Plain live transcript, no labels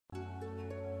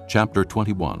Chapter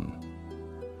 21.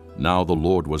 Now the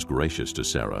Lord was gracious to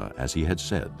Sarah, as he had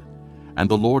said, and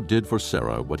the Lord did for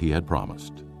Sarah what he had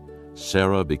promised.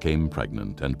 Sarah became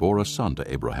pregnant and bore a son to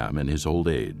Abraham in his old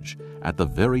age, at the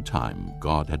very time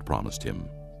God had promised him.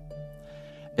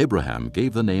 Abraham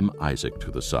gave the name Isaac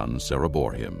to the son Sarah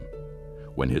bore him.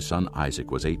 When his son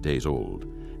Isaac was 8 days old,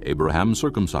 Abraham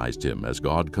circumcised him as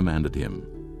God commanded him.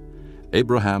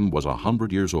 Abraham was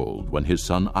 100 years old when his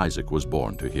son Isaac was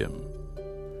born to him.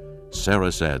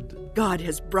 Sarah said, God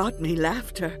has brought me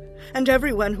laughter, and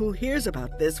everyone who hears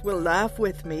about this will laugh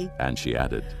with me. And she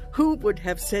added, Who would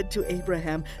have said to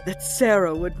Abraham that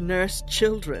Sarah would nurse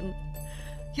children?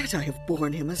 Yet I have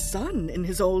borne him a son in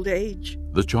his old age.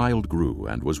 The child grew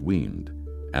and was weaned,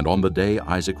 and on the day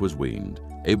Isaac was weaned,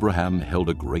 Abraham held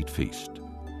a great feast.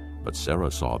 But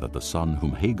Sarah saw that the son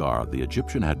whom Hagar the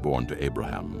Egyptian had borne to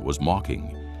Abraham was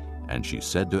mocking, and she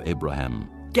said to Abraham,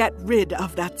 Get rid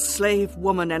of that slave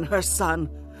woman and her son,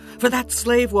 for that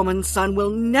slave woman's son will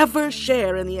never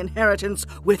share in the inheritance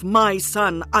with my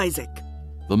son Isaac.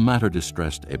 The matter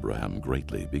distressed Abraham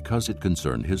greatly because it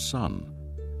concerned his son.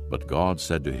 But God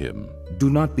said to him, Do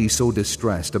not be so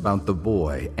distressed about the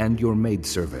boy and your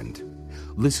maidservant.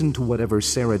 Listen to whatever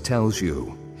Sarah tells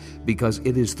you, because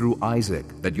it is through Isaac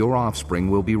that your offspring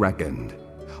will be reckoned.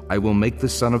 I will make the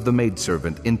son of the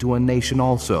maidservant into a nation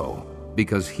also,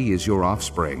 because he is your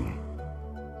offspring.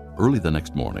 Early the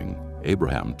next morning,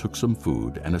 Abraham took some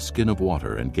food and a skin of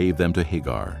water and gave them to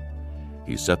Hagar.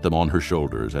 He set them on her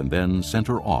shoulders and then sent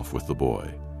her off with the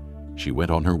boy. She went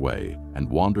on her way and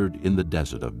wandered in the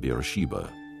desert of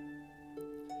Beersheba.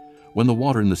 When the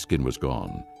water in the skin was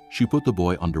gone, she put the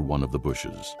boy under one of the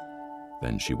bushes.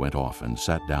 Then she went off and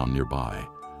sat down nearby,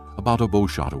 about a bow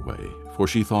shot away, for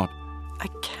she thought, I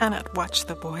cannot watch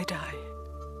the boy die.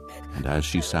 And as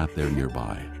she sat there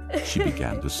nearby, she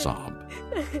began to sob.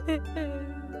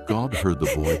 God heard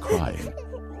the boy crying,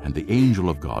 and the angel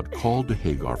of God called to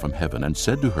Hagar from heaven and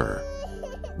said to her,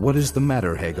 What is the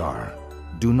matter, Hagar?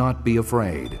 Do not be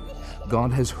afraid.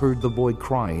 God has heard the boy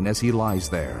crying as he lies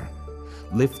there.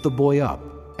 Lift the boy up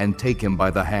and take him by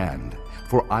the hand,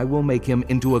 for I will make him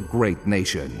into a great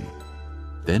nation.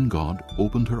 Then God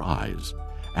opened her eyes,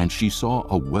 and she saw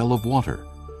a well of water.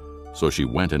 So she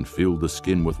went and filled the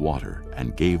skin with water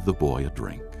and gave the boy a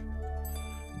drink.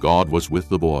 God was with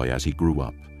the boy as he grew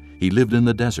up. He lived in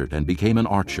the desert and became an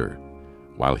archer.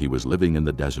 While he was living in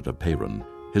the desert of Paran,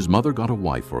 his mother got a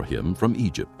wife for him from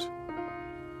Egypt.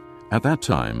 At that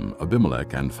time,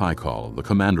 Abimelech and Phicol, the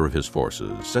commander of his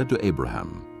forces, said to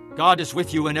Abraham, God is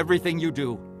with you in everything you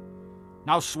do.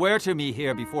 Now swear to me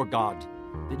here before God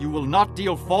that you will not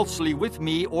deal falsely with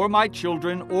me or my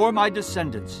children or my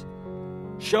descendants.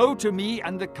 Show to me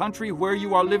and the country where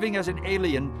you are living as an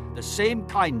alien the same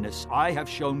kindness I have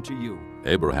shown to you.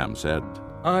 Abraham said,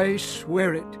 I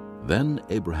swear it. Then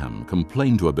Abraham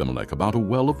complained to Abimelech about a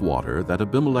well of water that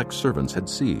Abimelech's servants had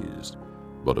seized.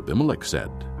 But Abimelech said,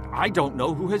 I don't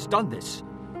know who has done this.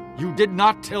 You did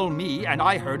not tell me, and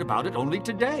I heard about it only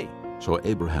today. So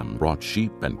Abraham brought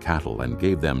sheep and cattle and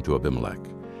gave them to Abimelech,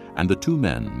 and the two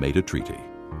men made a treaty.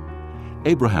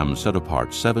 Abraham set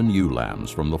apart 7 ewe lambs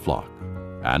from the flock,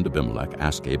 and Abimelech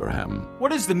asked Abraham,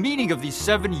 What is the meaning of these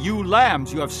 7 ewe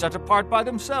lambs you have set apart by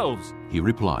themselves? He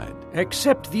replied,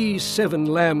 Accept these 7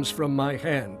 lambs from my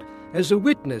hand, as a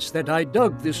witness that I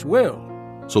dug this well.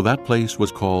 So that place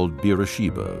was called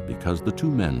Beersheba, because the 2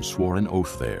 men swore an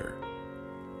oath there.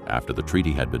 After the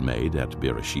treaty had been made at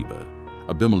Beersheba,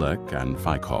 Abimelech and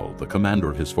Phicol, the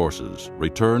commander of his forces,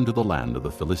 returned to the land of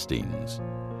the Philistines.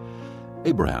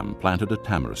 Abraham planted a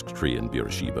tamarisk tree in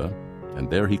Beersheba, and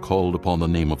there he called upon the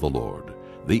name of the Lord,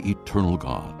 the eternal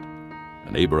God.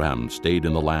 And Abraham stayed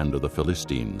in the land of the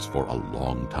Philistines for a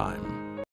long time.